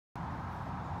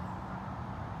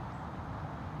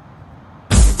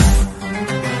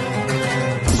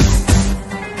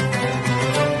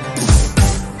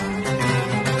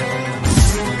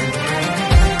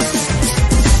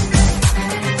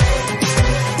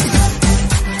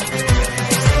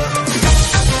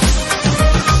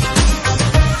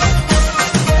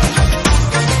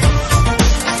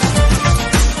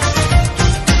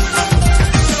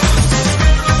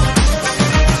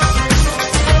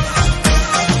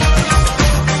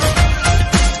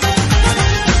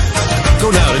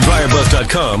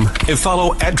DryerBuzz.com and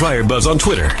follow @DryerBuzz on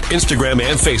Twitter, Instagram,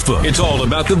 and Facebook. It's all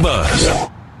about the buzz.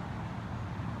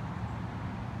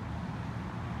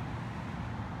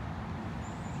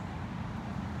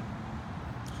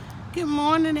 Good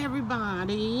morning,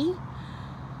 everybody.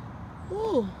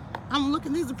 Ooh, I'm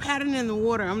looking. There's a pattern in the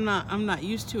water. I'm not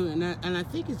used to it, and I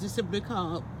think it's just simply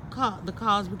cause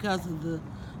because of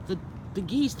the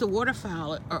geese, the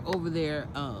waterfowl, are over there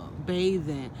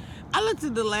bathing. I looked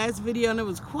at the last video and it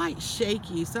was quite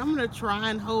shaky, so I'm gonna try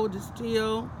and hold it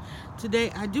still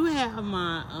today. I do have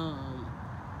my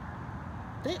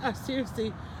they are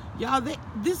seriously, y'all.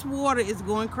 This water is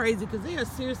going crazy because they are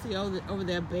seriously over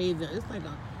there bathing. It's like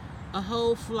a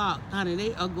whole flock, honey.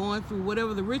 They are going through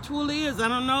whatever the ritual is. I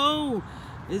don't know.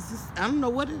 It's just, I don't know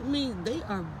what it means. They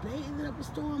are bathing up a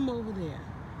storm over there.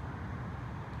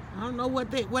 I don't know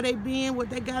what they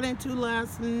got into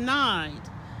last night,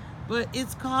 but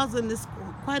it's causing this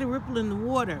quite a ripple in the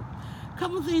water. A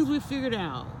couple of things we figured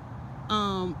out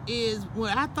is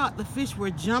when I thought the fish were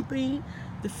jumping,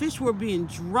 the fish were being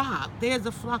dropped. There's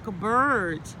a flock of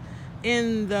birds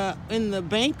in the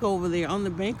bank over there, on the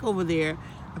bank over there.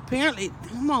 Apparently,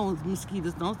 come on,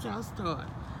 mosquitoes, don't y'all start.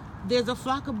 There's a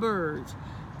flock of birds,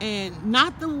 and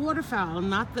not the waterfowl,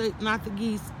 not the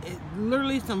geese,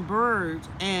 literally some birds,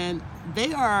 and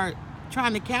they are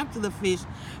trying to capture the fish.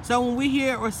 So when we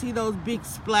hear or see those big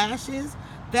splashes,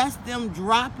 that's them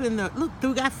dropping look,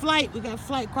 we got flight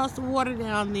across the water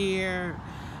down there.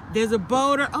 There's a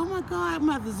boater. Oh my God, I'm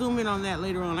gonna have to zoom in on that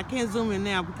later on. I can't zoom in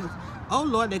now because, oh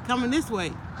Lord, they're coming this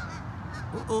way.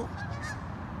 Uh-oh.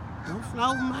 Don't fly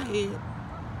over my head.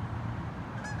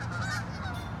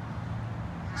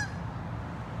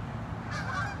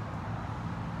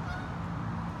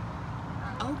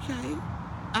 Okay.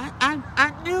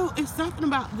 I knew it's something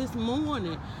about this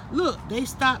morning. Look, they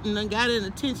stopped and got in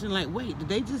attention like, wait, did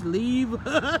they just leave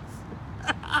us?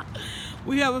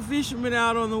 We have a fisherman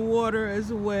out on the water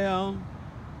as well.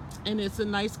 And it's a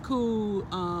nice cool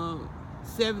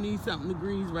 70-something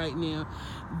degrees right now.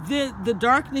 The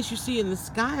darkness you see in the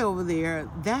sky over there,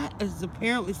 that is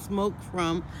apparently smoke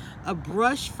from a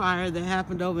brush fire that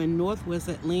happened over in northwest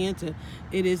Atlanta.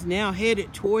 It is now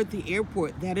headed toward the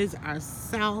airport. That is our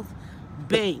south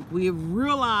bank. We have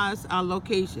realized our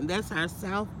location. That's our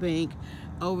south bank.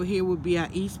 Over here would be our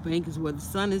east bank, is where the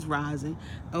sun is rising.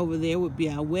 Over there would be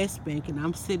our west bank, and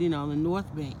I'm sitting on the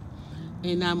north bank.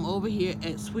 And I'm over here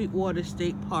at Sweetwater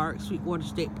State Park.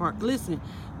 Listen,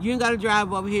 you ain't got to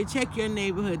drive over here. Check your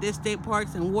neighborhood. There's state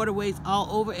parks and waterways all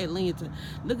over Atlanta.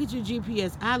 Look at your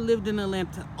GPS. I lived in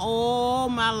Atlanta all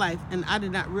my life, and I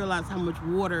did not realize how much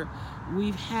water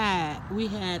we had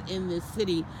in this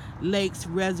city. Lakes,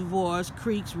 reservoirs,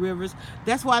 creeks, rivers.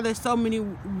 That's why there's so many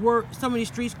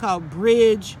streets called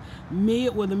Bridge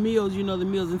Mill. Well, the mills, you know, the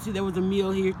mills. And see, there was a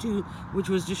mill here too, which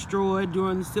was destroyed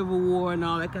during the Civil War and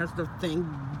all that kind of stuff. Thank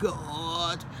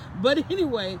God. But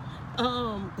anyway,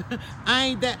 I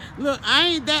ain't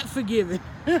that forgiving.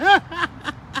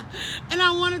 And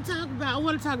I want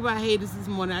to talk about haters this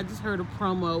morning. I just heard a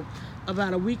promo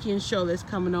about a weekend show that's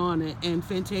coming on, and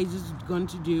Fantasia's going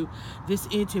to do this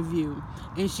interview,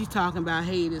 and she's talking about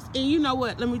haters. And you know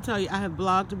what? Let me tell you, I have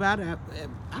blogged about it.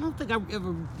 I don't think I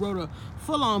ever wrote a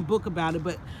full-on book about it,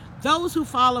 but those who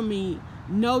follow me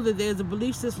know that there's a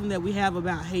belief system that we have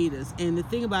about haters. And the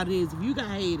thing about it is, if you got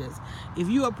haters, if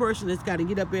you're a person that's got to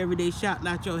get up every day shouting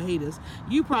out your haters,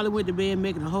 you probably went to bed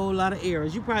making a whole lot of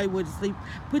errors. You probably went to sleep,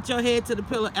 put your head to the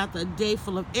pillow after a day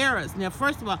full of errors. Now,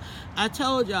 first of all, I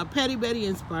told y'all Petty Betty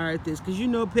inspired this, because you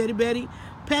know Petty Betty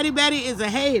is a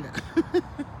hater.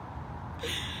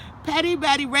 Petty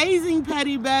Betty, raising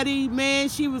Petty Betty, man,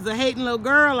 she was a hating little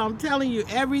girl. I'm telling you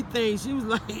everything. She was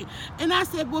like, and I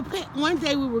said, well, one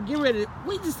day we were getting ready,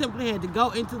 we just simply had to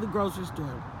go into the grocery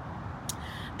store.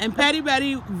 And Petty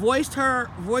Betty voiced her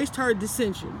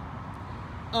dissension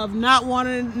of not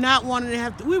wanting to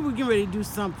have to, we were getting ready to do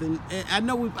something. And I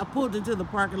know I pulled into the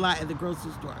parking lot at the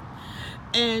grocery store.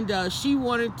 And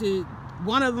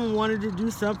one of them wanted to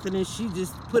do something, and she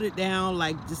just put it down,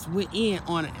 like just went in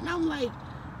on it. And I'm like,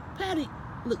 Patty,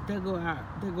 look, there go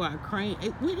our crane.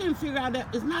 We didn't figure out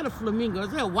that it's not a flamingo.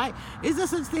 Is there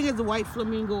such thing as a white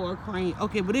flamingo or a crane?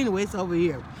 Okay, but anyway, it's over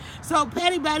here. So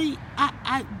Patty Betty,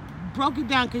 I broke it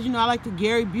down because, you know, I like to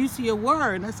Gary Busey a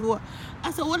word. And I said, well,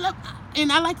 look,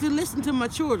 and I like to listen to my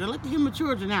children. I like to hear my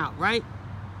children out, right?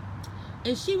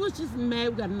 And she was just mad.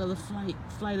 We got another flight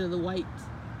of the white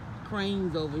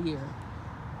cranes over here.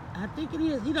 I think it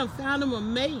is. He done found him a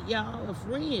mate, y'all, a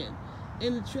friend.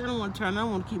 in the tree. I don't want to turn. I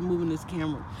don't want to keep moving this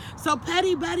camera. So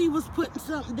Petty Betty was putting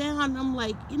something down. And I'm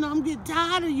like, I'm getting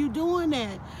tired of you doing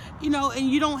that. And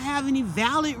you don't have any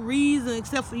valid reason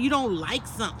except for you don't like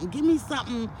something. Give me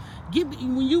something.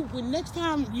 When next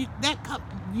time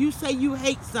you say you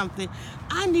hate something,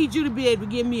 I need you to be able to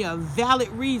give me a valid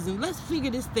reason. Let's figure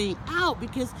this thing out,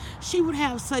 because she would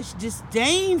have such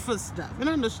disdain for stuff. And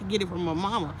I know she get it from her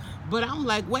mama, but I'm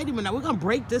like, wait a minute, we're gonna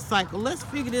break this cycle. Let's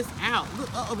figure this out.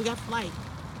 Look, we got flight.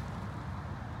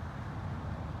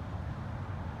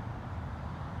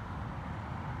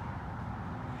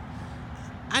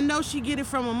 I know she get it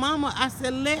from her mama. I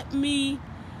said,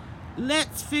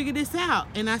 let's figure this out.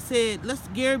 And I said, let's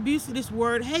Gary Busey this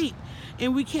word hate.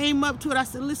 And we came up to it. I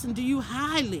said, listen, do you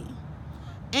highly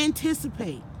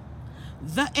anticipate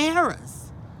the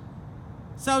errors?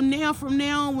 So now, from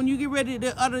now on, when you get ready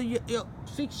to utter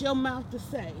fix your mouth to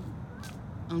say,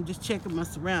 I'm just checking my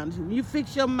surroundings. When you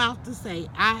fix your mouth to say,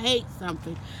 I hate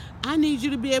something, I need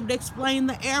you to be able to explain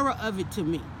the error of it to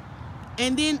me.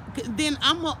 And then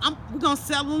we're going to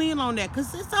settle in on that,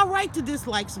 because it's all right to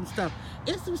dislike some stuff.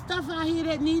 It's some stuff out here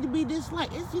that need to be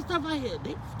disliked. It's some stuff out here.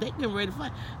 They getting ready to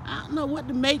fight. I don't know what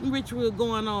the mating ritual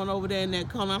going on over there in that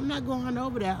corner. I'm not going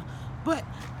over there. But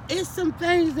it's some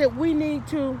things that we need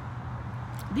to...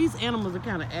 These animals are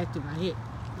kind of active out here.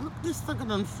 Look, this sucker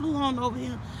done flew on over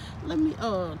here. Let me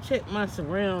check my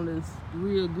surroundings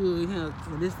real good here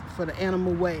for the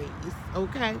animal ways,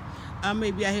 okay? I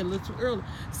may be out here a little too early.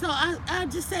 So I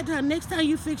just said to her, next time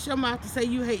you fix your mouth to say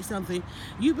you hate something,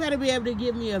 you better be able to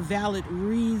give me a valid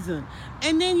reason.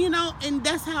 And then, and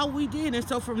that's how we did. And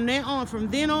so from then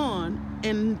on,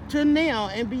 and to now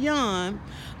and beyond,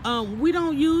 we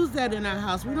don't use that in our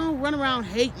house. We don't run around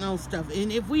hating on stuff.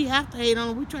 And if we have to hate on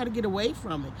it, we try to get away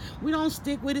from it. We don't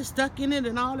stick with it, stuck in it,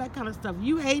 and all that kind of stuff.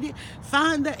 You hate it,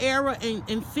 find the error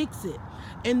and fix it.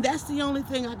 And that's the only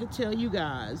thing I can tell you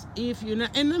guys. If you're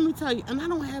not, and let me tell you, and I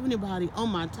don't have anybody on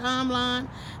my timeline,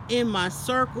 in my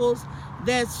circles,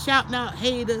 that's shouting out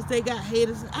haters. They got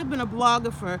haters. I've been a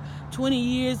blogger for 20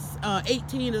 years,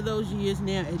 18 of those years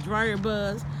now at Dryer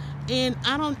Buzz. And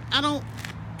I don't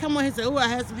come on here and say, oh, I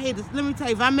had some haters. Let me tell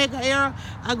you, if I make an error,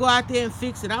 I go out there and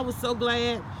fix it. I was so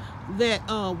glad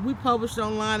that we published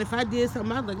online. If I did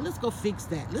something, I was like, let's go fix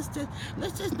that. Let's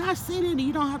just not sit in it.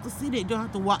 You don't have to sit in it. You don't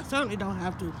have to certainly don't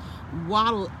have to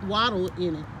waddle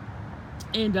in it.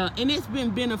 And it's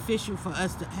been beneficial for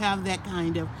us to have that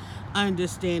kind of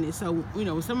understanding. So,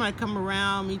 when somebody come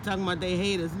around me talking about they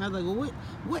haters, and I was like, well,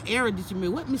 what error did you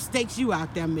make? What mistakes you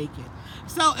out there making?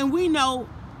 So, and we know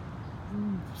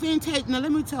Fantasia. Now,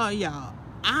 let me tell y'all,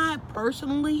 I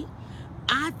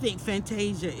think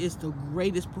Fantasia is the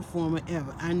greatest performer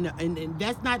ever. I know, and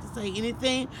that's not to say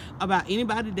anything about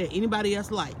anybody that anybody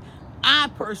else like. I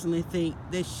personally think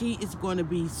that she is going to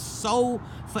be so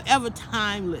forever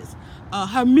timeless.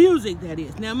 Her music, that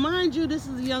is. Now, mind you, this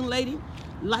is a young lady.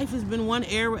 Life has been one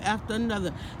era after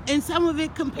another, and some of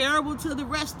it comparable to the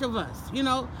rest of us,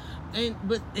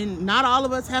 and not all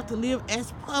of us have to live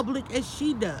as public as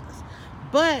she does.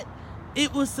 But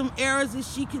it was some errors that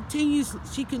she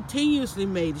continuously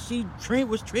made. She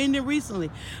was trending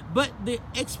recently. But the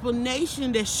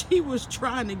explanation that she was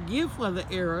trying to give for the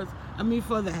errors,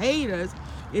 for the haters,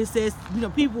 it says,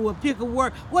 people will pick a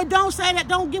word. Well, don't say that.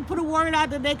 Don't put a word out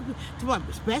that they can,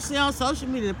 especially on social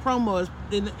media, the promos.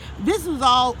 This was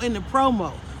all in the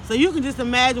promo. So you can just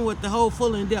imagine what the whole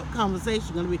full in-depth conversation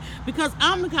is going to be. Because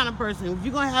I'm the kind of person, if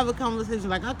you're going to have a conversation,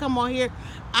 like I come on here,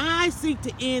 I seek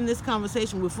to end this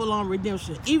conversation with full-on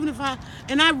redemption. Even if I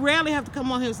rarely have to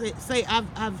come on here and say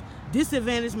I've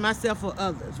disadvantaged myself for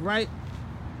others, right?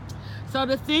 So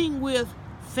the thing with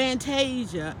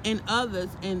Fantasia and others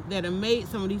that have made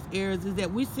some of these errors is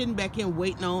that we're sitting back here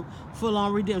waiting on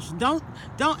full-on redemption. Don't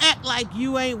act like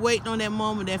you ain't waiting on that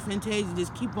moment that Fantasia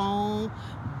just keep on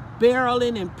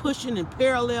barreling and pushing and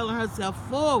paralleling herself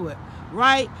forward,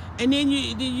 right? And then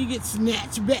you get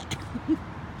snatched back,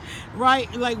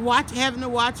 right? Like having to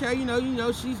watch her.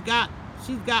 She's got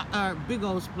a big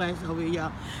old splash over here,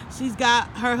 y'all. She's got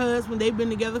her husband. They've been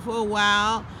together for a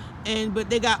while,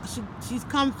 but she's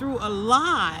come through a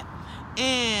lot,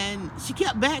 and she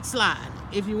kept backsliding,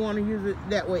 if you want to use it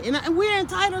that way. And we're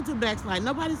entitled to backslide.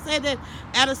 Nobody said that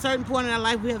at a certain point in our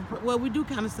life we do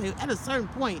kind of say at a certain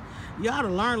point you ought to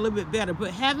learn a little bit better.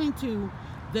 But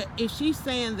if she's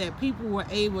saying that people were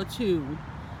able to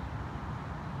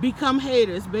become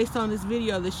haters based on this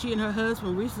video that she and her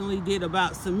husband recently did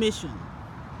about submission,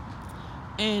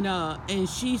 and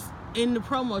she's in the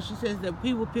promo, she says that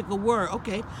people pick a word.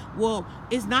 Okay, well,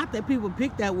 it's not that people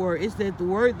pick that word. It's that the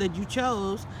word that you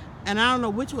chose, and I don't know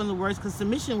which one of the words, because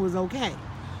submission was okay.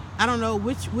 I don't know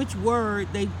which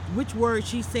word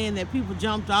she's saying that people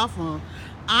jumped off on.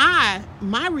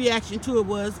 My reaction to it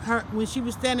was her when she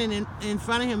was standing in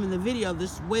front of him in the video,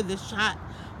 this way the shot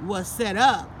was set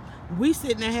up. We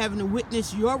sitting there having to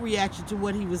witness your reaction to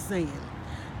what he was saying.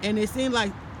 And it seemed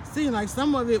like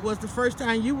some of it was the first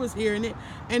time you was hearing it,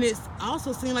 and it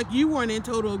also seemed like you weren't in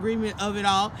total agreement of it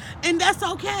all, and that's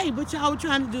okay. But y'all were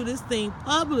trying to do this thing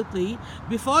publicly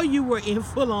before you were in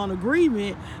full-on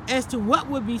agreement as to what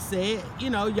would be said.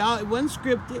 Y'all, it wasn't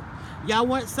scripted. Y'all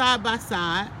weren't side by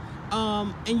side,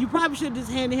 and you probably should have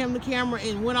just handed him the camera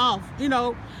and went off.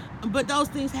 But those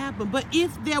things happen. But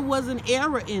if there was an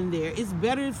error in there, it's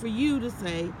better for you to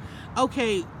say,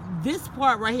 okay, this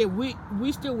part right here, we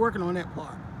still working on that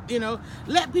part.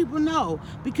 Let people know,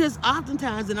 because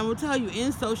oftentimes, and I'm gonna tell you,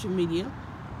 in social media,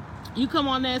 you come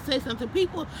on there and say something,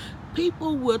 people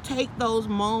will take those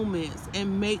moments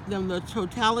and make them the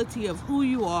totality of who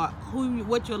you are,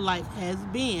 what your life has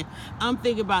been. I'm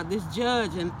thinking about this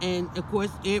judge, and of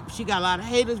course, she got a lot of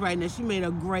haters right now. She made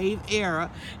a grave error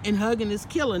in hugging this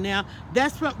killer. Now,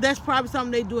 that's probably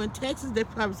something they do in Texas.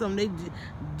 That's probably something they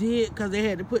did because they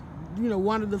had to put,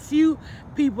 one of the few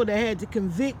people that had to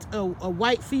convict a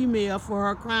white female for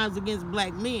her crimes against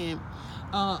black men.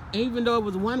 Even though it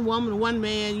was one woman, one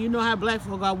man, you know how black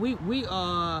folk are. We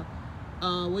are,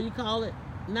 what do you call it?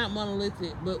 Not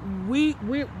monolithic, but we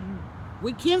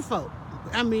kinfolk.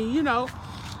 I mean,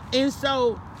 and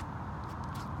so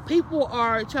people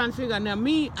are trying to figure out. Now,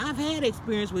 I've had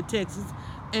experience with Texas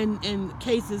and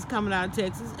cases coming out of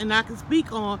Texas, and I can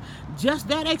speak on just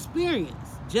that experience.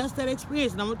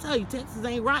 And I'm gonna tell you, Texas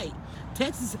ain't right.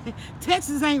 Texas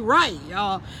ain't right,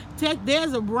 y'all.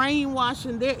 There's a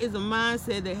brainwashing. There is a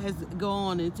mindset that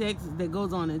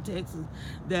goes on in Texas.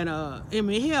 That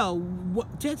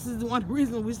Texas is one of the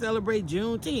reasons we celebrate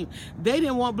Juneteenth. They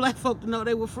didn't want black folk to know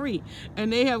they were free,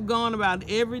 and they have gone about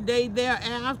every day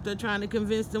thereafter trying to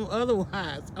convince them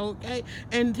otherwise. Okay,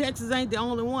 and Texas ain't the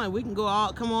only one. We can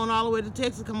come on all the way to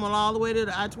Texas, come on all the way to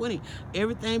the I-20.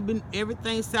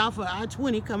 Everything south of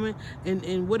I-20 coming,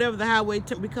 and whatever the highway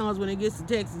becomes when it gets to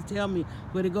Texas, tell me.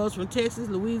 But it goes from Texas,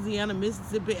 Louisiana,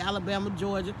 Mississippi, Alabama,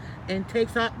 Georgia, and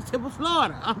takes out the tip of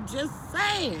Florida. I'm just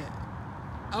saying.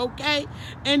 Okay?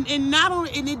 And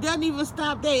it doesn't even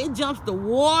stop there. It jumps the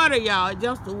water, y'all. It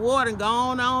jumps the water and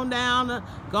gone on down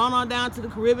to the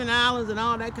Caribbean islands and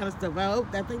all that kind of stuff.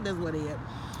 I think that's what it is.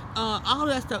 All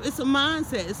that stuff. It's a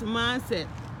mindset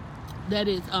that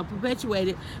is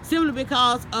perpetuated simply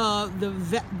because of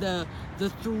the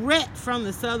threat from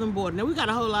the southern border. Now, we got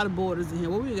a whole lot of borders in here.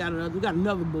 Well, we got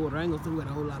another border. I ain't gonna say we got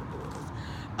a whole lot of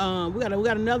borders. We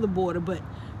got another border, but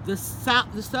the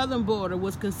southern border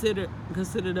was considered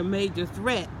a major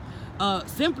threat.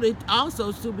 Simply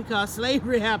also too because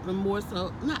slavery happened more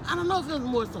so. I don't know if it was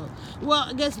more so. Well,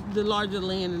 I guess the larger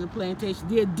land and the plantation,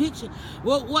 the addiction.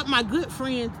 Well, what my good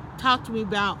friend talked to me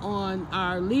about on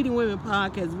our Leading Women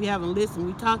podcast, if you haven't listened,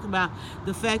 we talked about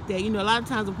the fact that, a lot of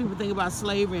times when people think about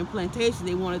slavery and plantation,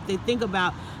 they think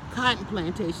about cotton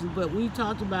plantations, but we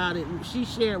talked about it. She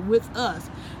shared with us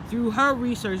through her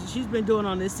research she's been doing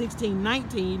on this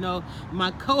 1619. My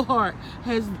cohort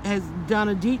has done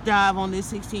a deep dive on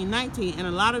this 1619, and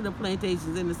a lot of the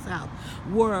plantations in the South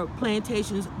were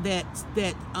plantations that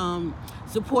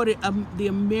supported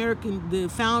the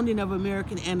founding of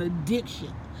American and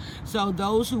addiction. So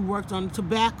those who worked on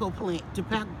tobacco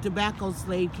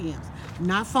slave camps,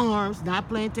 not farms, not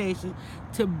plantations,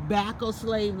 tobacco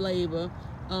slave labor,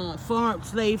 farm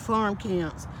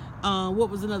camps. What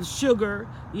was another? Sugar,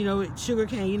 sugar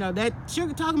cane,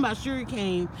 talking about sugar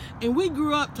cane. And we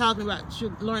grew up talking about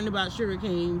learning about sugar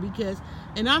cane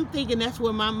and I'm thinking that's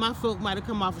where my folk might have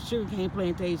come off of sugar cane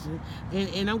plantation.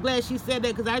 And I'm glad she said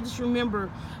that, because I just remember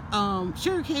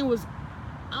sugar cane was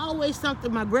always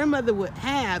something my grandmother would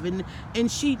have,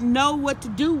 and she'd know what to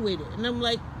do with it. And I'm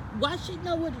like, why she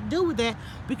know what to do with that?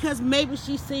 Because maybe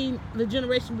she's seen the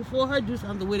generation before her do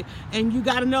something with it. And you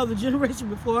got to know the generation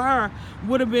before her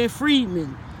would have been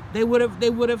freedmen. They would have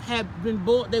been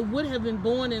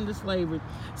born into slavery.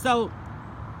 So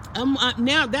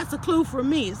now that's a clue for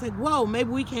me. It's like, whoa,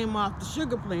 maybe we came off the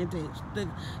sugar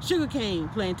cane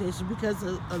plantation because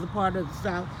of the part of the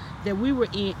South that we were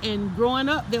in. And growing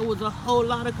up, there was a whole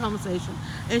lot of conversation,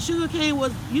 and sugar cane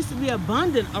used to be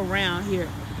abundant around here,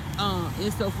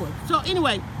 and so forth. So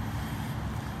anyway,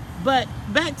 but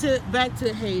back to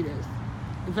haters,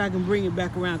 if I can bring it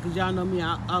back around, because y'all know me,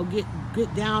 I'll get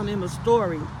down in the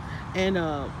story. And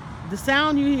the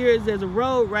sound you hear is there's a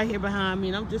road right here behind me,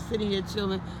 and I'm just sitting here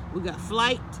chilling. We got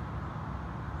flight.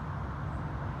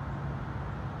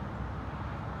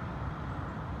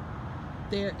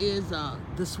 there is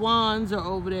the swans are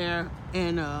over there,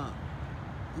 and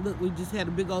look, we just had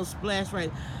a big old splash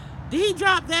right. Did he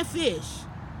drop that fish?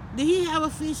 Did he have a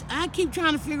fish? I keep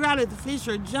trying to figure out if the fish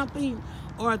are jumping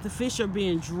or if the fish are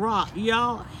being dropped.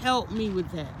 Y'all help me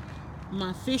with that.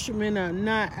 My fishermen are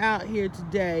not out here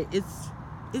today. Is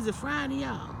it Friday,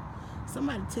 y'all?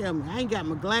 Somebody tell me. I ain't got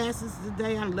my glasses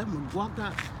today. I walked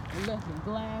out and left my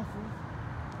glasses.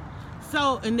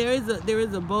 So, and there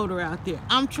is a boater out there.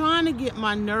 I'm trying to get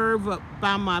my nerve up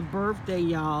by my birthday,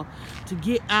 y'all, to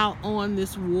get out on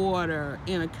this water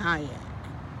in a kayak.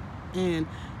 And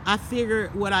I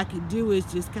figured what I could do is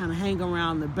just kind of hang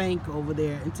around the bank over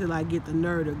there until I get the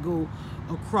nerve to go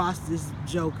across this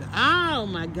joker. Oh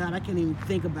my God, I can't even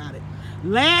think about it.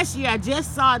 Last year, I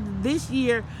just saw it. This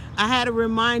year, I had a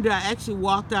reminder. I actually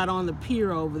walked out on the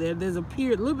pier over there. There's a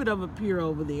pier, a little bit of a pier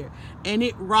over there, and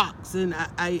it rocks. And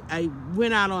I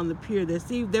went out on the pier there.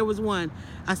 See, there was one.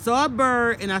 I saw a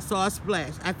bird and I saw a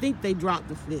splash. I think they dropped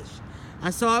the fish. I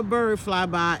saw a bird fly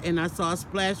by and I saw a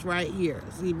splash right here.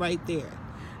 See, right there.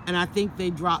 And I think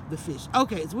they dropped the fish.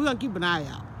 Okay, so we're going to keep an eye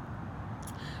out.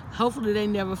 Hopefully they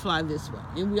never fly this way.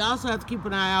 And we also have to keep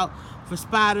an eye out for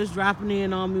spiders dropping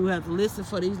in on me. We have to listen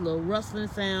for these little rustling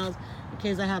sounds in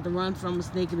case I have to run from a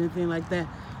snake and anything like that.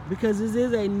 Because this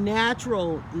is a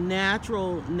natural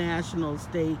national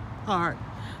state park.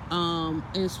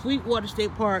 In Sweetwater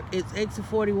State Park, it's exit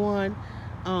 41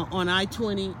 on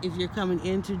I-20 if you're coming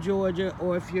into Georgia,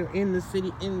 or if you're in the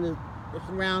city, in the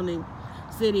surrounding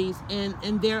cities,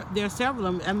 and there are several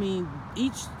of them. I mean,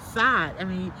 each side. I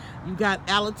mean, you got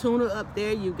Allatoona up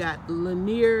there, you got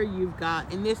Lanier,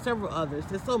 and there's several others.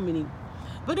 There's so many.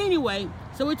 But anyway,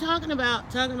 so we're talking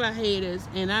about haters,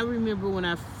 and I remember when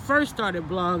I first started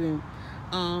blogging,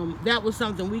 that was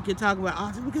something we could talk about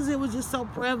often because it was just so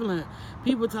prevalent.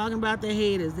 People talking about the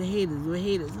haters,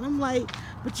 and I'm like,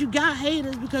 but you got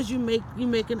haters because you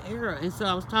make an error. And so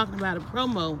I was talking about a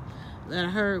promo that I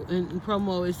heard in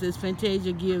promo. It says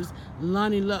Fantasia gives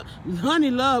Lonnie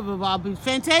Love of all people.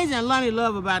 Fantasia and Lonnie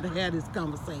Love about to have this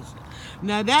conversation.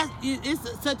 Now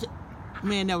it's such a,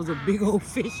 man, that was a big old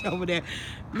fish over there.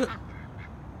 Look.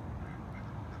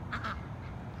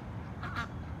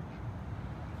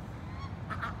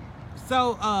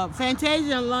 So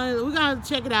Fantasia and Lonnie, we're gonna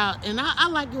check it out. And I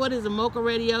like what is a Mocha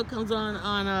Radio, comes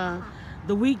on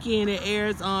the weekend. It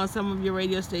airs on some of your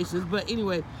radio stations. But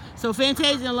anyway, so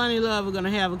Fantasia and Lonnie Love are going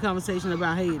to have a conversation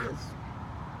about haters.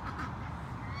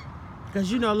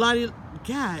 Because, you know, Lonnie,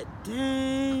 God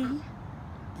dang.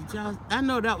 Did y'all, I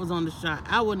know that was on the shot.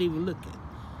 I wasn't even looking.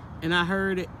 And I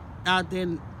heard it out there.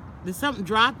 Did something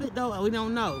drop it, though? We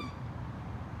don't know.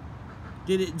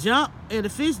 Did it jump? Are the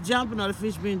fish jumping or the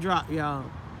fish being dropped, y'all?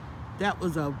 That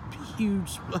was a huge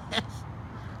splash.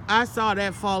 I saw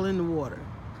that fall in the water.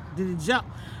 Did it jump?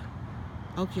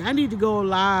 Okay, I need to go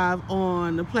live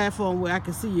on the platform where I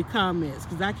can see your comments,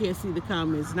 because I can't see the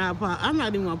comments. Now I'm not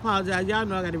even gonna apologize. Y'all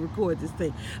know I got to record this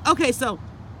thing. Okay, so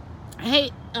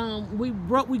hate. We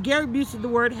Gary Busey the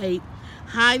word hate.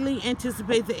 Highly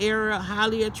anticipate the error.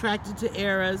 Highly attracted to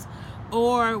errors.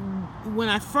 Or when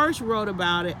I first wrote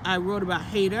about it, I wrote about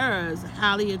haters.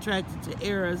 Highly attracted to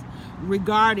errors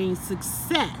regarding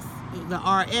success. The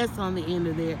RS on the end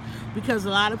of there, because a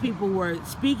lot of people were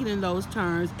speaking in those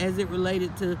terms as it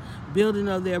related to building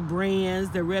of their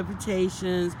brands, their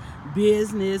reputations,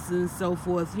 business, and so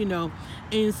forth, you know.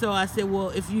 And so I said, well,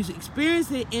 if you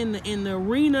experience it in the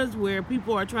arenas where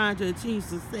people are trying to achieve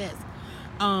success,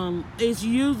 it's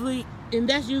usually, and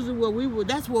that's usually what we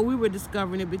were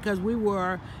discovering it, because we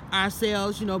were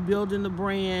ourselves, you know, building the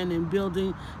brand and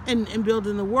building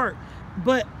the work.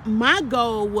 But my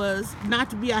goal was not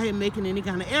to be out here making any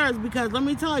kind of errors, because let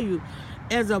me tell you,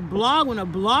 as a blog, when a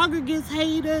blogger gets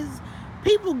haters,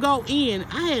 people go in.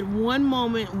 I had one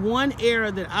moment, one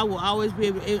error that I will always be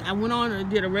able to, I went on and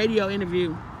did a radio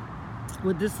interview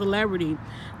with this celebrity,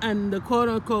 and the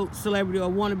quote-unquote celebrity or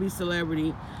wannabe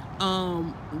celebrity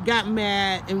got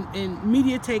mad, and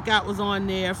Media Takeout was on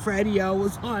there, Freddie-O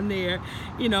was on there,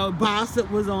 you know, Bossip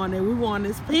was on there. We were on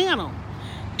this panel.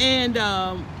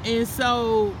 And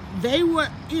so they were,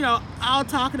 you know, all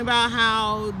talking about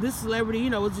how this celebrity, you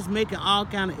know, was just making all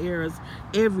kind of errors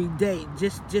every day,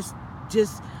 just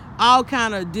all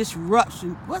kind of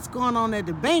disruption. What's going on at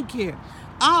the bank here?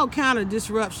 All kind of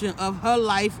disruption of her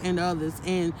life and others,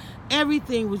 and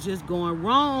everything was just going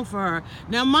wrong for her.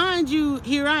 Now, mind you,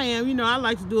 here I am, you know, I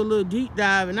like to do a little deep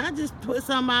dive, and I just put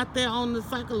something out there on the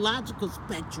psychological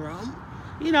spectrum.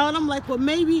 You know, and I'm like, well,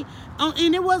 maybe,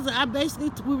 and it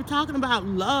wasn't, we were talking about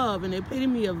love and the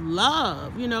epitome of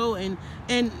love, you know, and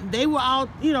they were all,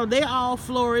 you know, they all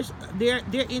flourished, their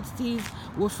entities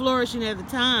were flourishing at the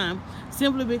time,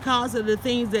 simply because of the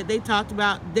things that they talked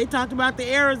about. They talked about the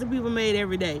errors that people made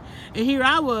every day. And here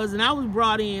I was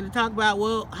brought in to talk about,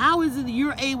 well, how is it that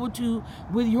you're able to,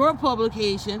 with your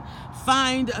publication,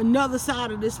 find another side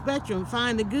of the spectrum,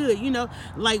 find the good, you know,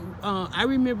 like, I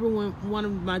remember when one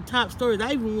of my top stories,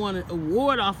 I even won an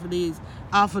award off of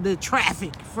the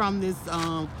traffic from this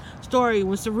story,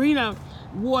 when Serena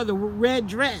wore the red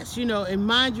dress, you know, and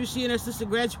mind you, she and her sister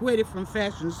graduated from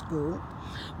fashion school,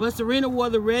 but Serena wore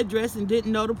the red dress and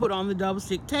didn't know to put on the double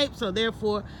stick tape, so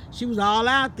therefore she was all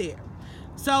out there.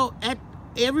 So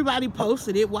everybody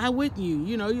posted it. Why wouldn't you?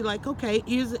 You know, you're like, okay,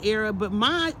 here's the error. But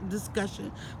my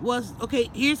discussion was, okay,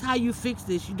 here's how you fix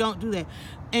this. You don't do that.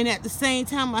 And at the same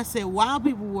time, I said, while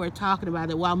people were talking about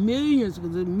it, while millions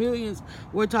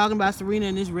were talking about Serena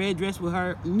in this red dress with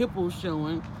her nipples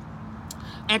showing,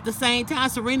 at the same time,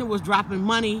 Serena was dropping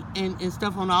money and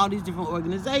stuff on all these different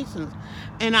organizations.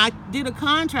 And I did a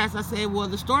contrast. I said, well,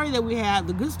 the story that we have,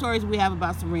 the good stories we have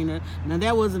about Serena, now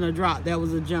that wasn't a drop, that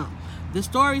was a jump. The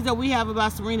stories that we have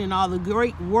about Serena and all the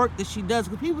great work that she does,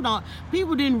 because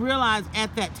people didn't realize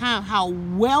at that time how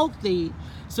wealthy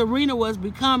Serena was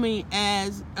becoming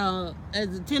as a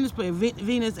tennis player,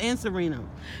 Venus and Serena.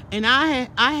 And I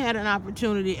had an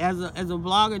opportunity as a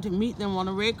blogger to meet them on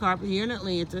the red carpet here in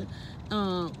Atlanta,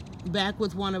 back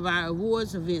with one of our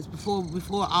awards events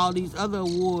before all these other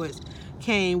awards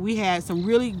came. We had some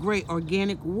really great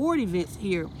organic award events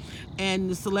here, and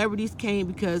the celebrities came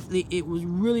because it was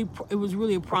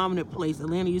really a prominent place.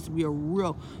 Atlanta used to be a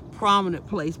real prominent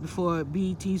place before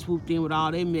BET swooped in with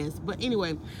all their mess. But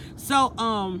anyway, so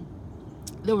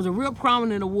there was a real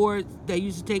prominent award that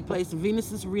used to take place.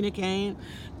 Venus and Serena came,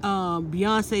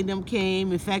 Beyonce and them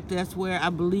came. In fact, that's where I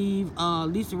believe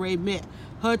Lisa Ray met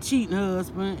her cheating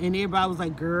husband, and everybody was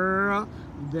like, girl,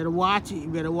 you better watch it, you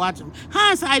better watch him.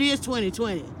 Hindsight is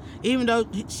 20/20, even though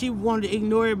she wanted to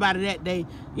ignore everybody that day,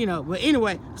 you know. But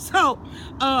anyway, so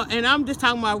and I'm just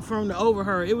talking about from the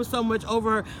overheard. It was so much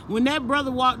overheard when that brother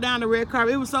walked down the red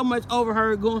carpet. It was so much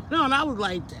overheard going on. I was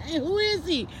like, dang, who is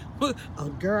he? Oh,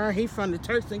 girl, he from the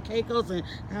Turks and Caicos, and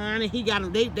honey, he got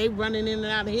them. They running in and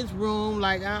out of his room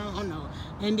like, I don't know.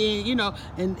 And then, you know,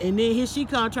 and then here she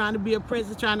come trying to be a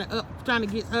princess, trying to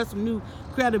get her some new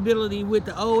credibility with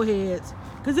the old heads,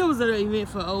 because it was an event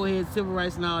for old heads, civil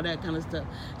rights, and all that kind of stuff.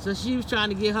 So she was trying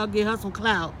to get her some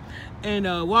clout, and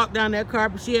walked down that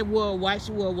carpet. She wore a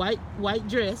white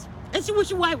dress, and she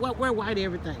wear white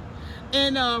everything,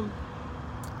 and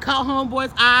caught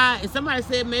homeboy's eye, and somebody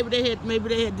said maybe they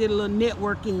had did a little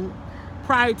networking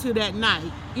prior to that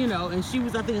night, you know, and she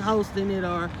was, I think, hosting it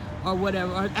or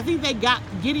whatever. Or I think they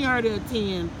getting her to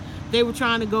attend. They were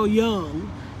trying to go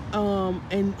young,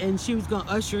 and she was gonna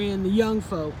usher in the young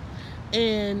folk.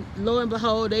 And lo and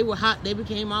behold, they were hot. They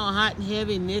became all hot and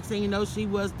heavy. And next thing you know, she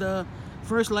was the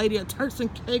first lady of Turks and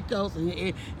Caicos,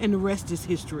 and the rest is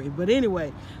history. But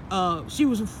anyway, she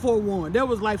was forewarned. There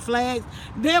was like flags.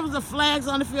 There was flags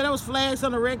on the field. There was flags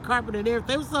on the red carpet and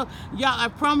everything. It was so, y'all, I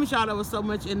promise y'all, there was so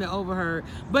much in the overheard.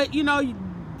 But you know,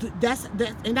 that's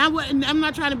and I'm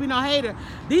not trying to be no hater.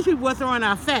 These people were throwing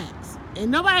out facts, and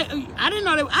nobody. I didn't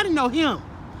know him.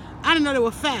 I didn't know they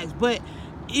were facts, but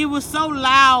it was so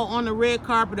loud on the red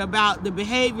carpet about the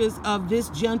behaviors of this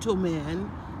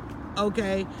gentleman,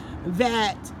 okay,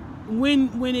 that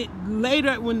when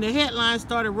the headlines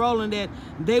started rolling that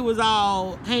they was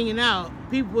all hanging out,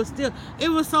 people were still, it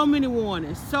was so many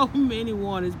warnings,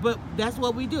 but that's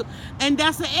what we do. And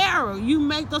that's an error. You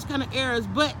make those kind of errors,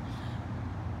 but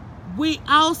we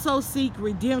also seek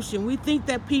redemption. We think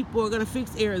that people are going to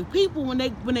fix errors. People, when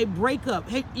they break up,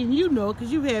 hey, and you know,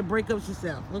 because you've had breakups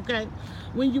yourself, okay?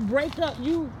 When you break up,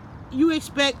 you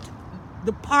expect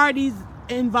the parties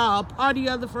involved, party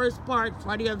of the first part,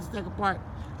 party of the second part,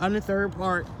 and the third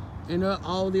part, and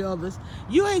all the others.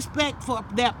 You expect for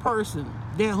that person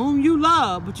that whom you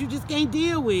love, but you just can't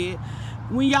deal with,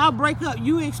 when y'all break up,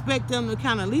 you expect them to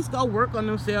kind of at least go work on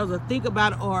themselves or think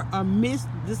about it or miss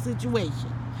the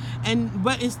situation.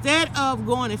 But instead of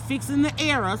going and fixing the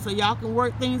error so y'all can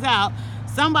work things out,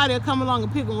 somebody will come along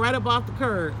and pick them right up off the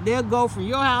curb. They'll go from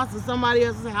your house to somebody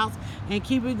else's house and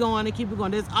keep it going and keep it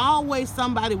going. There's always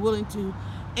somebody willing to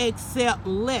accept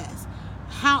less.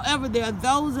 However, there are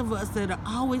those of us that are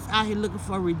always out here looking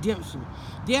for redemption.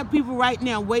 There are people right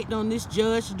now waiting on this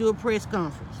judge to do a press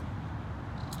conference,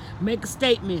 make a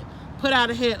statement, put out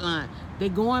a headline. They're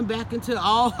going back into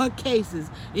all her cases.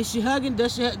 Is she hugging?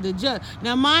 Does she hug the judge?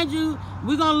 Now, mind you,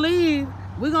 we're gonna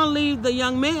leave the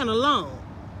young man alone.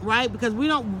 right? Because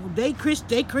they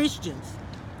Christians,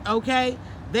 okay?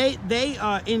 They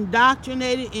are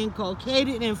indoctrinated,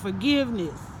 inculcated in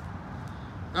forgiveness.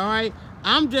 All right,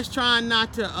 I'm just trying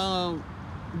not to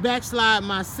backslide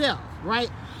myself, right?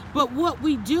 But what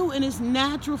we do, and it's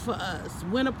natural for us,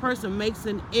 when a person makes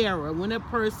an error, when a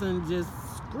person just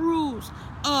screws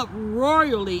up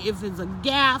royally, if it's a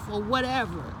gaffe or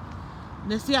whatever.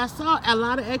 Now, see, I saw a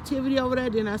lot of activity over there.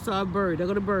 Then I saw a bird. There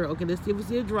go the bird. Okay, let's see if we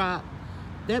see a drop.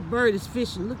 That bird is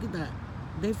fishing. Look at that.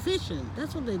 They're fishing.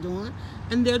 That's what they're doing.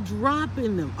 And they're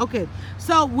dropping them. Okay,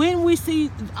 so when we see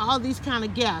all these kind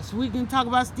of gaffes, we can talk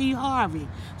about Steve Harvey.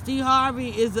 Steve Harvey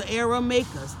is an error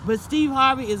maker, but Steve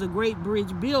Harvey is a great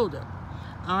bridge builder.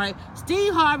 All right,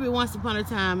 Steve Harvey, once upon a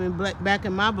time, back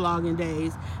in my blogging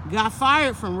days, got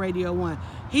fired from Radio 1.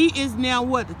 He is now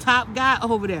what? The top guy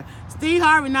over there. Steve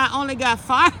Harvey not only got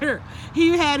fired,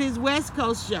 he had his West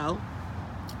Coast show.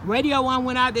 Radio 1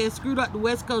 went out there and screwed up the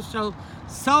West Coast show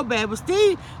so bad. But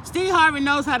Steve Harvey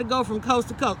knows how to go from coast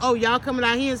to coast. Oh, y'all coming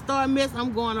out here and start mess?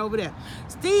 I'm going over there.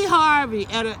 Steve Harvey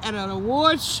at an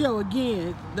awards show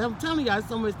again. I'm telling y'all,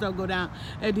 so much stuff go down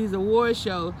at these award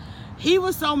shows. He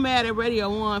was so mad at Radio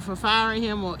 1 for firing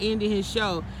him or ending his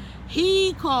show.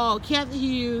 He called Cathy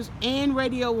Hughes and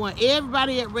Radio 1,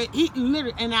 everybody at he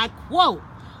literally, and I quote,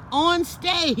 on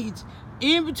stage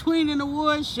in between an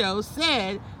award show,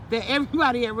 said that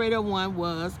everybody at Radio 1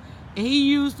 was, and he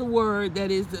used the word that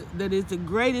is the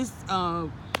greatest.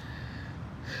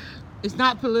 It's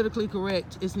not politically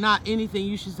correct. It's not anything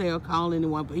you should say or call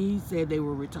anyone, but he said they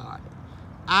were retarded.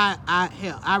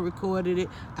 I recorded it.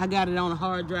 I got it on a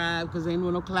hard drive because there ain't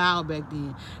no cloud back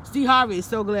then. Steve Harvey is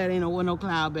so glad there ain't no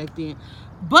cloud back then.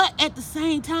 But at the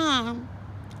same time,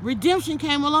 redemption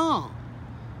came along.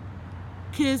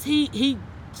 Because he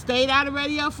stayed out of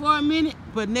radio for a minute,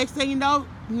 but next thing you know,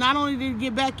 not only did he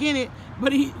get back in it,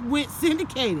 but he went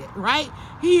syndicated, right?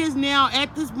 He is now,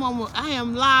 at this moment, I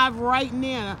am live right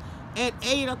now at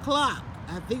 8 o'clock.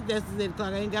 I think that's 8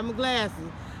 o'clock. I ain't got my glasses.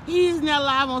 He is now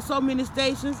live on so many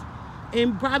stations,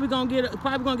 and probably gonna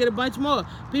get a bunch more.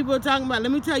 People are talking about.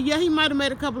 Let me tell you, yeah, he might have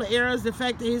made a couple of errors. The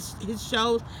fact that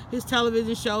his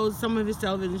television shows, some of his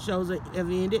television shows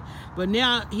have ended, but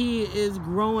now he is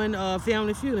growing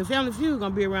Family Feud, and Family Feud is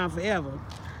gonna be around forever.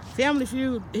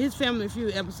 His Family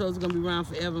Feud episodes are gonna be around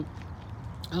forever.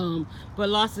 But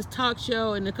lost his talk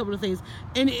show and a couple of things.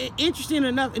 And interesting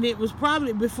enough, and it was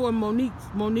probably before Monique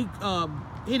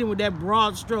hit him with that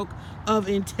broad stroke of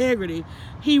integrity.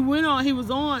 He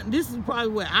was on, this is probably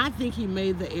where I think he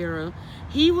made the error.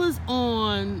 He was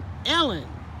on Ellen,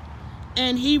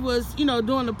 and he was,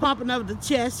 doing the pumping of the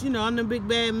chest, I'm the big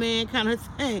bad man kind of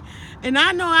thing. And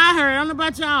I don't know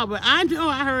about y'all, but I know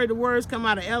I heard the words come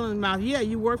out of Ellen's mouth. Yeah,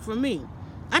 you work for me.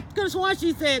 I could have sworn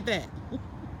she said that.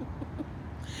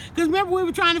 Because remember, we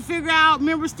were trying to figure out,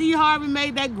 remember Steve Harvey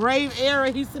made that grave error.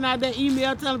 He sent out that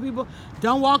email telling people,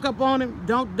 don't walk up on him,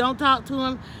 don't talk to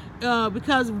him,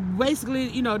 because basically,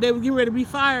 they were getting ready to be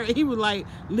fired. And he was like,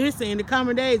 listen, in the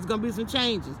coming days, there's going to be some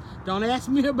changes. Don't ask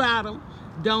me about them.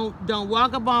 Don't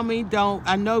walk up on me.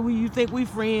 I know you think we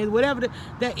friends, whatever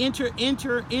that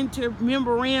inter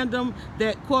memorandum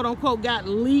that quote unquote got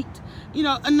leaked,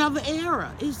 another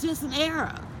error. It's just an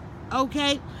error.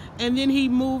 Okay, and then he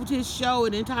moved his show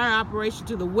and entire operation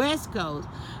to the West Coast.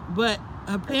 But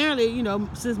apparently,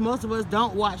 since most of us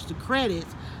don't watch the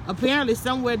credits, apparently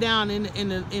somewhere down in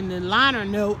the liner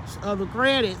notes of the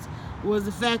credits was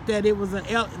the fact that it was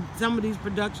some of these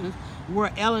productions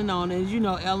were Ellen on. As you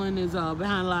know, Ellen is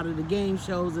behind a lot of the game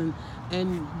shows and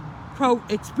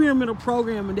experimental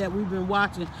programming that we've been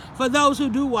watching. For those who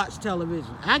do watch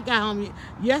television, I got home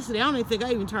yesterday. I don't even think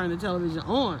I even turned the television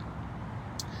on.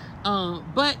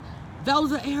 But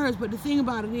those are errors. But the thing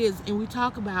about it is, and we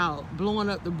talk about blowing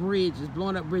up bridges.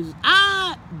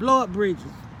 I blow up bridges,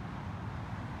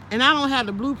 and I don't have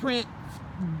the blueprint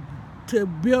to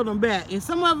build them back. And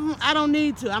some of them I don't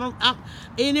need to.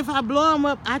 And if I blow them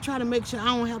up, I try to make sure I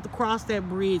don't have to cross that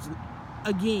bridge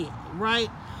again, right?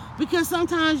 Because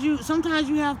sometimes you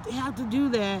have to do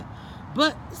that,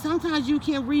 but sometimes you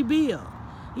can rebuild.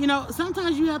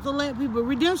 Sometimes you have to let people.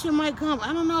 Redemption might come.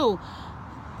 I don't know.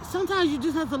 Sometimes you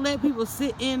just have to let people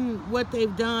sit in what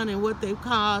they've done and what they've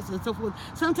caused and so forth.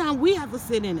 Sometimes we have to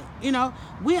sit in it.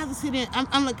 We have to sit in.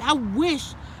 I'm like, I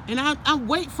wish, and I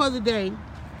wait for the day,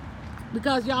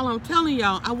 because y'all, I'm telling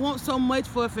y'all, I want so much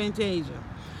for Fantasia,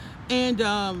 and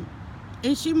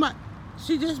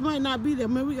she just might not be there.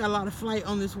 Man, we got a lot of flight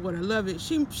on this water. I love it.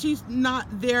 She's not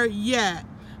there yet,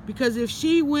 because if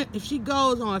she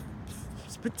goes on.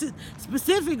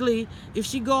 Specifically, if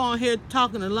she go on here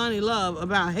talking to Lonnie Love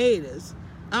about haters,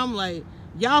 I'm like,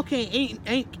 Y'all can't,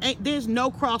 ain't there's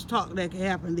no crosstalk that can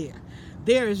happen there.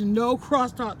 There is no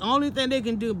crosstalk. The only thing they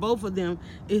can do, both of them,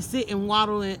 is sit and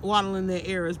waddle in their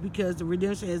errors, because the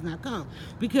redemption has not come.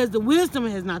 Because the wisdom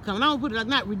has not come. And I don't put it like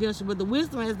not redemption, but the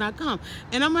wisdom has not come.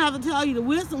 And I'm gonna have to tell you, the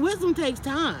wisdom takes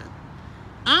time.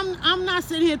 I'm not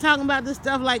sitting here talking about this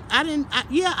stuff like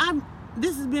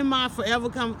this has been my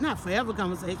not forever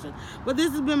conversation, but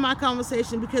this has been my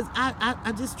conversation because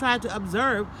I just tried to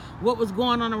observe what was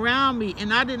going on around me,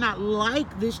 and I did not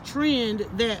like this trend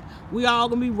that we all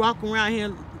gonna be walking around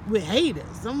here with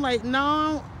haters. I'm like,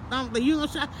 no, you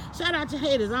gonna shout out your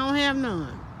haters. I don't have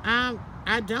none.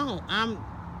 I don't. I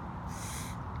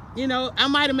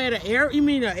might have made an error. You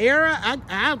mean an error?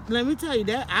 Let me tell you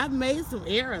that I've made some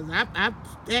errors. I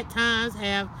at times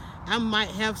I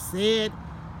might have said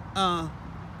a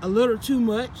little too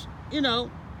much,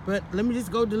 but let me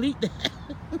just go delete that.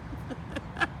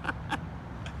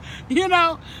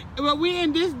 But we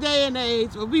in this day and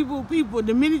age where people,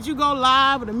 the minute you go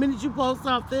live or the minute you post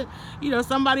something,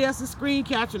 somebody else is screen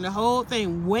capturing the whole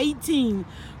thing, waiting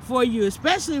for you,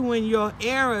 especially when your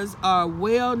errors are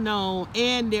well known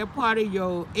and they're part of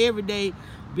your everyday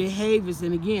behaviors.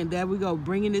 And again, there we go,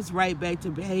 bringing this right back to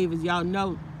behaviors. Y'all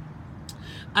know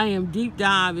I am deep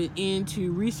diving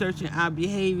into researching our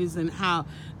behaviors and how,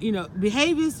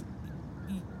 behaviors,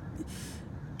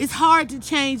 it's hard to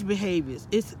change behaviors.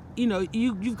 It's,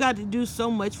 you've got to do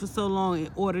so much for so long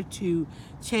in order to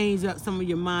change up some of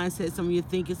your mindset, some of your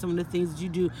thinking, some of the things that you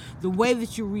do, the way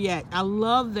that you react. I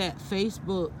love that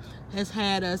Facebook has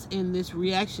had us in this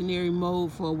reactionary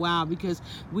mode for a while because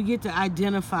we get to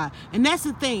identify. And that's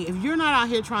the thing. If you're not out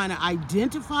here trying to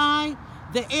identify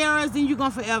the errors, then you're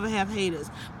going to forever have haters.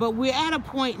 But we're at a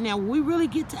point now where we really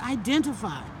get to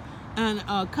identify. And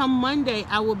come Monday,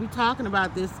 I will be talking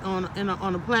about this on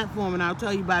a platform, and I'll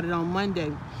tell you about it on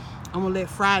Monday. I'm going to let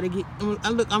Friday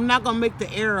look, I'm not going to make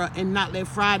the error and not let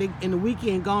Friday and the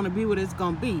weekend going to be what it's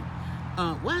going to be.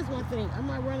 Why is one thing? Am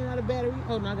I running out of battery?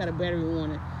 Oh, no, I got a battery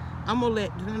warning. I'm going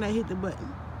to did I hit the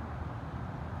button?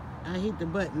 I hit the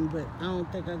button, but I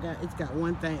don't think it's got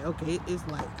one thing. Okay, it's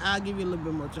like, I'll give you a little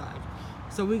bit more charge.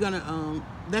 So we're going to,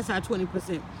 that's our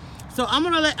 20%. So I'm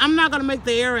not gonna make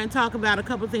the error and talk about a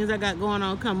couple things I got going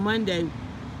on come Monday.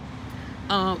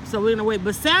 So we're gonna wait.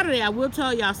 But Saturday, I will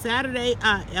tell y'all. Saturday,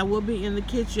 I will be in the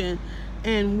kitchen,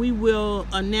 and we will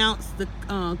announce the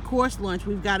course lunch.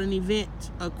 We've got an event,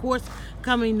 a course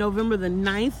coming November the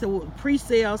 9th. So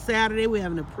pre-sale Saturday. We're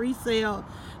having a pre-sale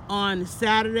on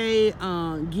Saturday.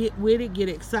 Get with it. Get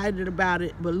excited about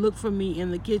it. But look for me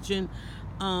in the kitchen.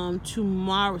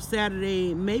 Tomorrow,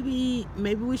 Saturday, maybe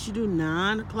we should do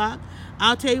 9 o'clock.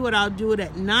 I'll tell you what, I'll do it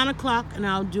at 9 o'clock, and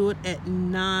I'll do it at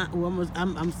 9. Well,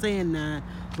 I'm saying 9,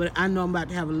 but I know I'm about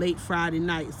to have a late Friday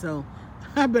night, so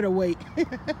I better wait.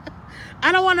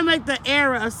 I don't want to make the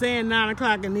error of saying 9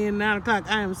 o'clock, and then 9 o'clock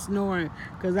I am snoring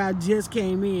because I just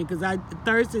came in. Because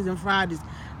Thursdays and Fridays,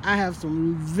 I have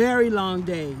some very long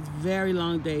days.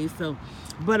 So,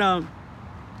 but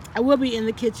I will be in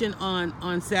the kitchen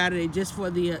on Saturday just for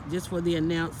the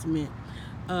announcement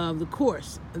of the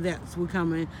course that's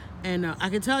coming. And I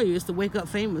can tell you, it's the Wake Up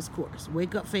Famous course.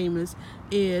 Wake Up Famous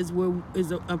is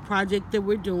a project that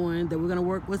we're doing, that we're going to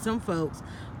work with some folks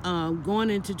going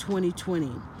into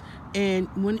 2020. And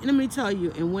let me tell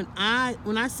you, and when I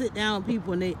sit down with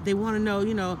people and they want to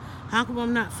know, how come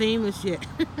I'm not famous yet?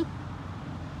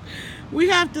 We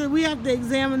have to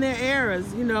examine their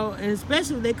errors, and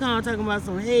especially if they come talking about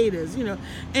some haters,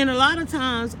 And a lot of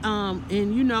times,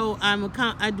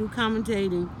 I do a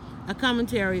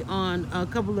commentary on a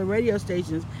couple of radio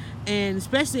stations, and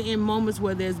especially in moments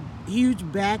where there's huge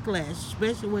backlash,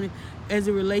 especially as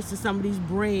it relates to some of these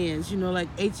brands, like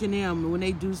H&M, when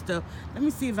they do stuff. Let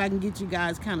me see if I can get you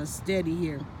guys kind of steady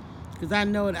here, because I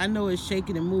know it's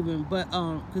shaking and moving, but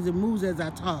because it moves as I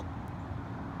talk.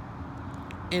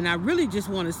 And I really just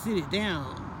want to sit it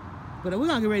down. But we're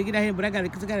going to get ready to get out here, but I got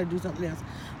to do something else.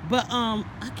 But I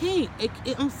can't.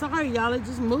 I'm sorry, y'all. It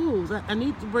just moves. I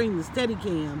need to bring the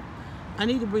Steadicam.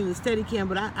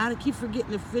 But I keep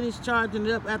forgetting to finish charging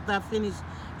it up after I finish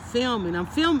filming.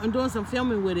 I'm doing some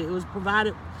filming with it. It was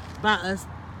provided by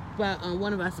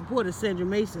one of our supporters, Sandra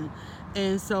Mason.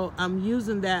 And so I'm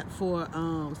using that for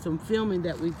some filming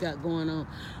that we've got going on.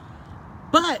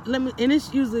 But and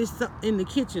it's usually in the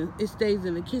kitchen. It stays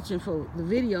in the kitchen for the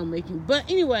video making. But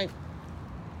anyway,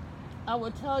 I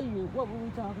will tell you, what were we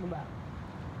talking about?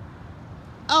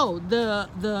 Oh,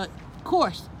 the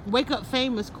course, Wake Up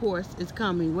Famous course is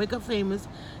coming. Wake Up Famous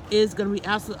is going to be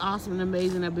absolutely awesome and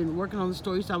amazing. I've been working on the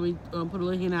store. You saw me put a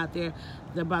little hint out there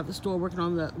about the store, working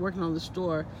on the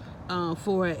store.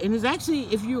 for it. And it's actually,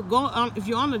 if you're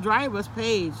on the Dryer Buzz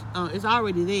page, it's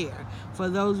already there for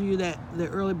those of you that the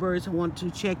early birds want to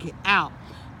check it out.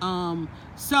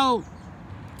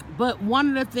 But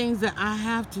one of the things that I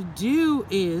have to do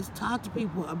is talk to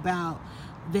people about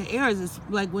the errors. It's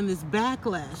like when this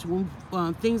backlash, when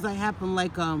things like happen,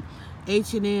 like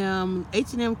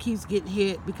H&M keeps getting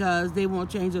hit because they won't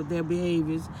change up their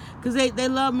behaviors, because they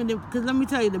love me. Because let me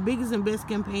tell you, the biggest and best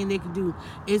campaign they can do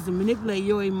is to manipulate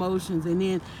your emotions,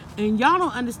 and y'all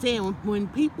don't understand when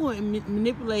people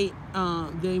manipulate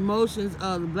the emotions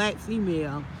of the black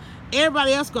female,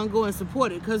 everybody else gonna go and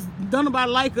support it because don't nobody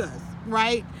like us,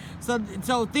 right?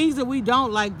 So things that we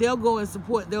don't like, they'll go and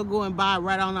support. They'll go and buy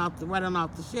right on off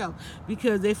the shelf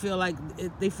because they feel like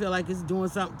it's doing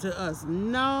something to us.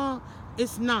 No,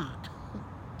 it's not.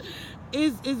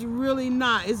 It's really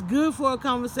not. It's good for a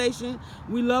conversation.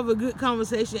 We love a good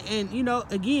conversation, and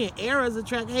again, errors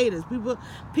attract haters.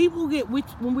 People get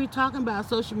when we're talking about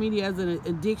social media as an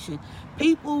addiction.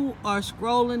 People are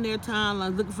scrolling their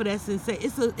timelines looking for that sensation.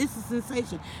 It's a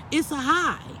sensation. It's a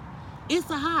high. It's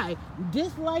a high.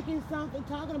 Disliking something,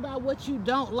 talking about what you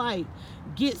don't like,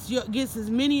 gets as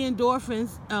many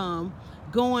endorphins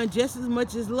going just as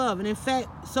much as love. And in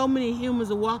fact, so many humans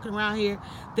are walking around here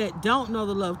that don't know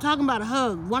the love. Talking about a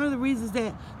hug. One of the reasons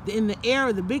that in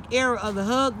the big era of the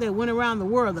hug that went around the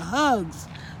world, the hugs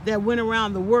that went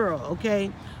around the world, okay?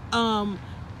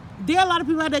 There are a lot of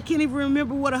people out there can't even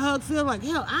remember what a hug feels like.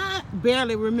 Hell, I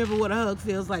barely remember what a hug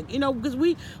feels like, because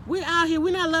we're out here,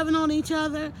 we're not loving on each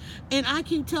other. And I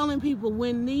keep telling people,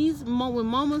 when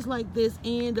moments like this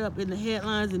end up in the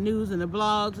headlines and news and the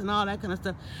blogs and all that kind of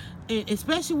stuff, and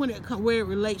especially where it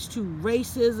relates to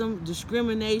racism,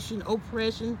 discrimination,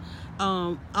 oppression,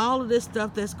 all of this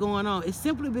stuff that's going on, it's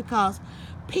simply because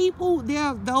there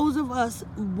are those of us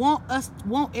who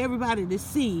want everybody to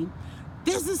see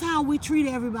this is how we treat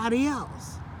everybody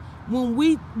else. When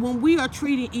we are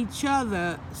treating each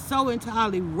other so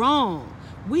entirely wrong,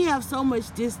 we have so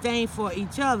much disdain for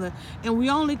each other, and we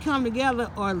only come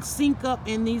together or sync up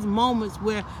in these moments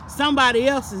where somebody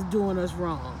else is doing us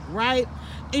wrong, right?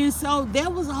 And so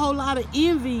there was a whole lot of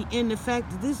envy in the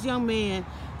fact that this young man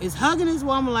is hugging his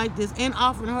woman like this and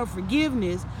offering her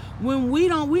forgiveness when we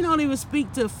don't even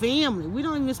speak to family. We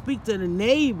don't even speak to the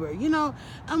neighbor.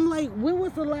 I'm like, when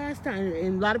was the last time?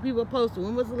 And a lot of people posted,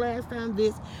 when was the last time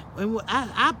this? And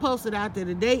I posted out there,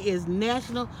 today is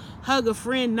National Hug a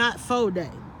Friend Not Foe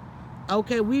Day.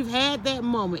 Okay, we've had that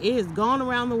moment. It has gone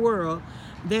around the world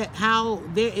that how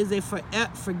there is a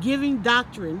forgiving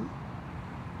doctrine,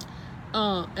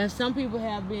 and some people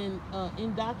have been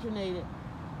indoctrinated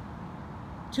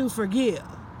to forgive.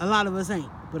 A lot of us ain't,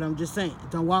 but I'm just saying,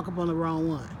 don't walk up on the wrong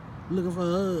one looking for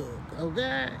a hug,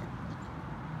 okay?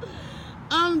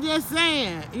 I'm just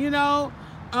saying,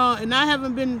 and I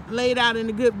haven't been laid out in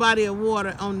a good body of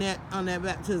water on that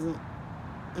baptism.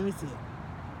 Let me see.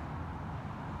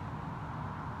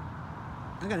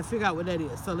 I gotta figure out what that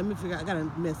is. So let me figure out. I got a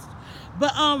message,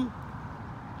 but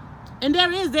and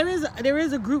there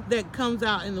is a group that comes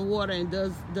out in the water and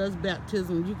does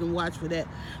baptism. You can watch for that.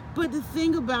 But the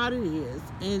thing about it is,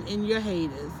 and your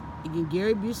haters, again,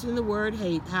 Gary Busey in the word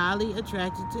hate, highly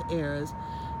attracted to errors.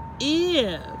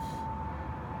 If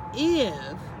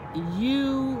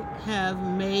you have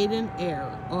made an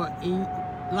error, or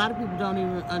a lot of people don't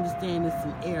even understand it's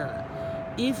an error.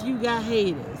 If you got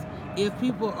haters, if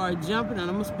people are jumping on,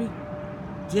 I'm gonna speak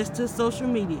just to social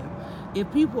media.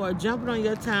 If people are jumping on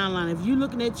your timeline, if you're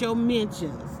looking at your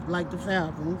mentions, like the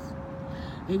Falcons,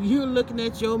 if you're looking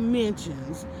at your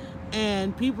mentions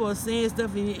and people are saying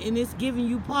stuff and it's giving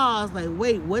you pause, like,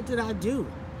 wait, what did I do?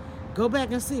 Go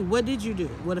back and see, what did you do?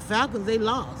 Well, the Falcons, they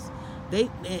lost. They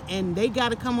got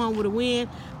to come home with a win.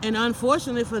 And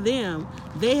unfortunately for them,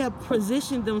 they have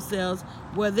positioned themselves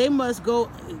where they must go.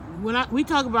 We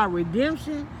talk about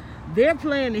redemption, they're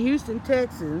playing the Houston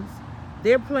Texans.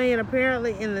 They're playing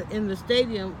apparently in the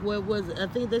stadium where I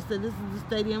think they said this is the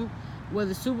stadium where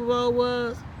the Super Bowl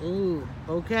was. Ooh,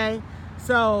 okay.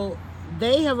 So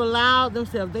they have allowed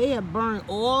themselves, they have burned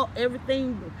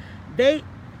everything.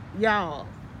 Y'all,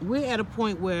 we're at a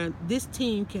point where this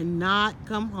team cannot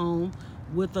come home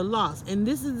with a loss. And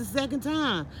this is the second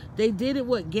time. They did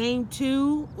it, game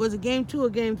 2? Was it game 2 or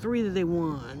game 3 that they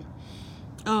won?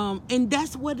 And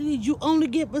that's what it is. You only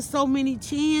get but so many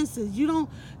chances.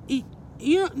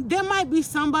 There might be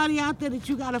somebody out there that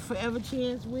you got a forever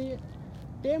chance with.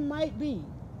 There might be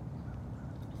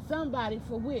somebody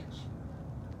for which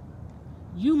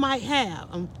you might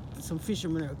have. Some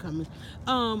fishermen are coming.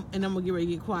 And I'm gonna get ready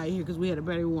to get quiet here because we had a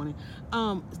battery warning.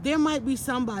 There might be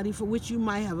somebody for which you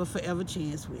might have a forever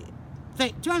chance with.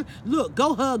 Look,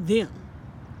 go hug them.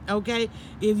 Okay?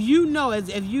 If you know,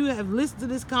 if you have listened to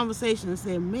this conversation and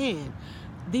said, man,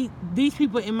 these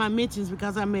people in my mentions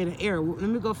because I made an error. Let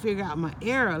me go figure out my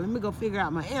error.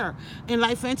 And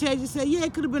like Fantasia said, yeah,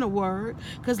 it could have been a word.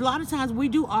 Because a lot of times we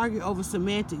do argue over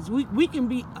semantics. We can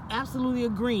be absolutely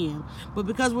agreeing, but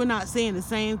because we're not saying the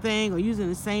same thing or using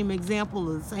the same example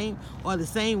or the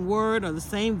same word or the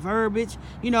same verbiage,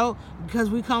 because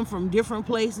we come from different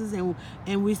places and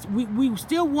we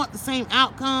still want the same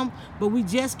outcome, but we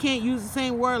just can't use the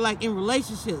same word. Like in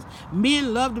relationships,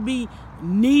 men love to be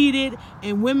needed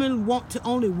and women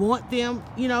only want them.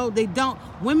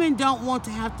 Women don't want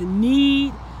to have to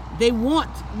need. They want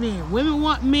men. Women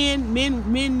want men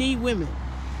need women,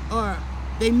 or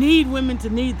they need women to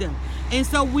need them. And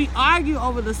so we argue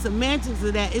over the semantics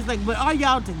of that. It's like, but are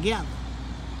y'all together?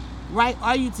 Right?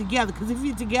 Are you together? Because if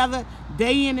you're together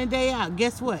day in and day out,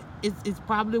 guess what? It's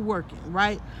probably working,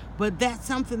 right? But that's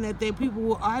something that people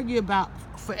will argue about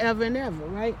forever and ever,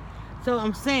 right? So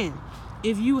I'm saying,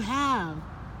 if you have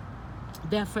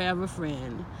that forever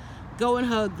friend, go and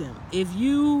hug them. If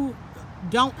you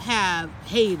don't have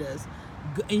haters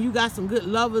and you got some good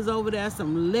lovers over there,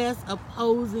 some less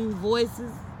opposing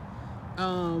voices,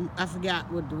 I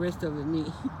forgot what the rest of it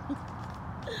means.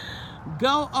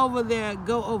 Go over there and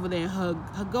go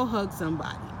hug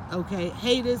somebody, okay?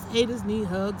 Haters need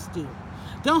hugs too.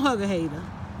 Don't hug a hater.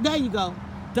 There you go.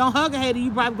 Don't hug a hater. You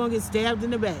probably gonna get stabbed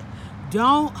in the back.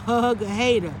 Don't hug a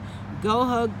hater.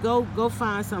 Go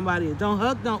find somebody.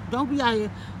 Don't be out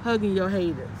here hugging your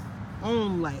haters.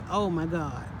 I'm like, oh my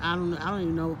God. I don't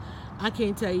even know. I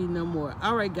can't tell you no more.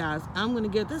 All right, guys.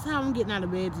 That's how I'm getting out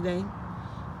of bed today.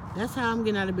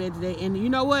 And you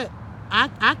know what?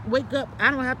 I wake up.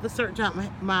 I don't have to search out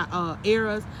my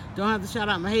errors. Don't have to shout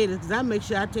out my haters, because I make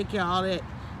sure I take care of all that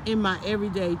in my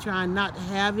everyday, trying not to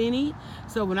have any.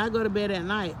 So when I go to bed at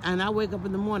night and I wake up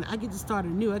in the morning, I get to start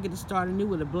anew.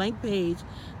 With a blank page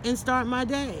and start my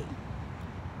day.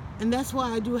 And that's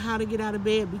why I do How to Get Out of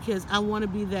Bed, because I want to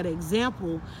be that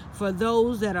example for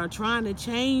those that are trying to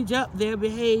change up their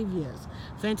behaviors.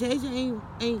 Fantasia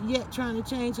ain't yet trying to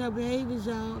change her behaviors,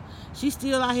 y'all. She's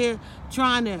still out here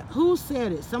trying to. Who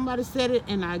said it? Somebody said it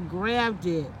and I grabbed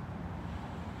it.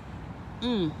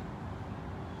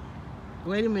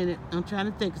 Wait a minute. I'm trying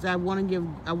to think, because I want to give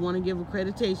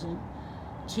accreditation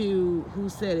to who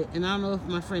said it. And I don't know if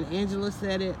my friend Angela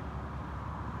said it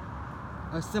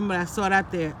or somebody. I saw it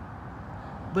out there.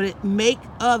 But it make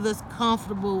others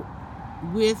comfortable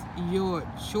with your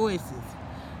choices.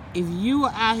 If you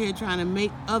are out here trying to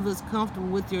make others comfortable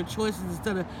with your choices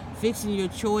instead of fixing your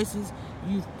choices,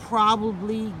 you've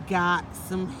probably got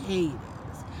some haters.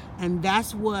 And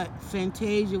that's what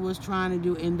Fantasia was trying to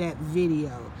do in that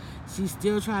video. She's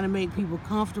still trying to make people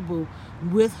comfortable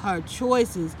with her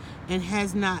choices and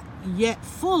has not yet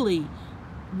fully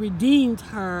redeemed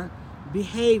her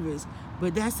behaviors.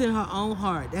 But that's in her own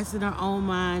heart. That's in her own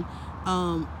mind.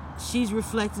 She's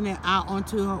reflecting it out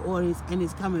onto her audience, and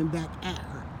it's coming back at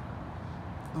her.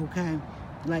 Okay?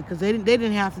 Like, because they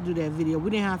didn't have to do that video.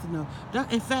 We didn't have to know.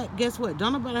 In fact, guess what?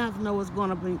 Don't nobody have to know what's going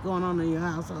on in your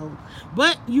household.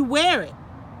 But you wear it.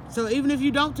 So even if you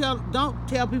don't tell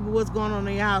people what's going on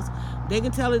in your house, they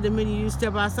can tell it the minute you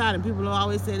step outside. And people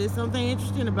always say there's something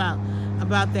interesting about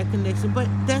that connection. But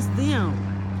that's them.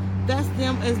 That's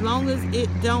them, as long as it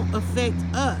don't affect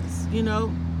us,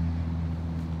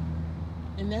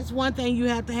 And that's one thing you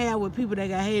have to have with people that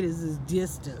got haters is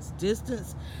distance.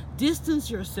 Distance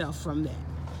yourself from that.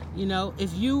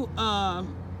 If you no,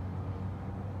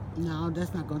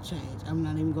 that's not gonna change. I'm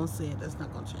not even gonna say it. That's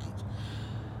not gonna change.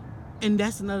 And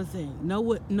that's another thing. Know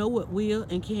what will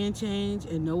and can change,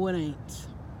 and know what ain't.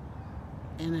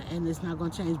 And it's not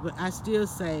gonna change. But I still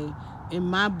say, in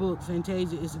my book,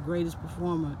 Fantasia is the greatest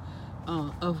performer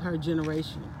of her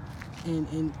generation,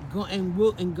 and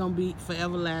gonna be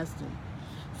forever lasting.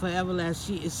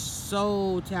 She is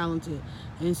so talented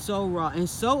and so raw and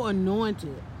so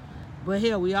anointed. But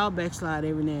hell, we all backslide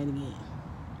every now and again.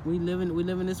 We live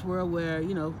in this world where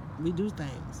we do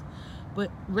things, but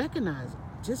recognize it.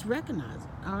 Just recognize it.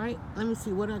 All right. Let me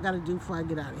see what I got to do before I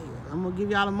get out of here. I'm gonna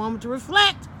give y'all a moment to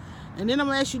reflect. And then I'm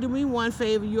going to ask you to do me one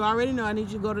favor. You already know I need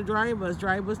you to go to DryerBuzz,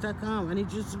 DryerBuzz.com. I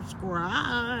need you to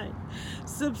subscribe.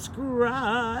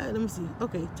 Let me see.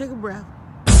 Okay, take a breath.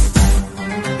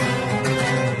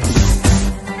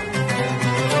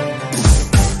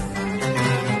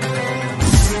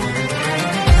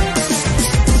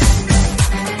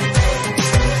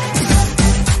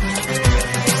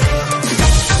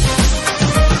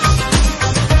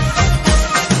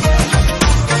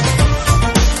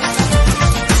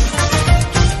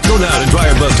 Now to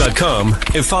DryerBuzz.com dryerbuzz.com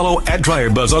and follow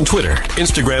 @dryerbuzz on Twitter,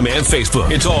 Instagram, and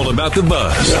Facebook. It's all about the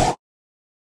buzz.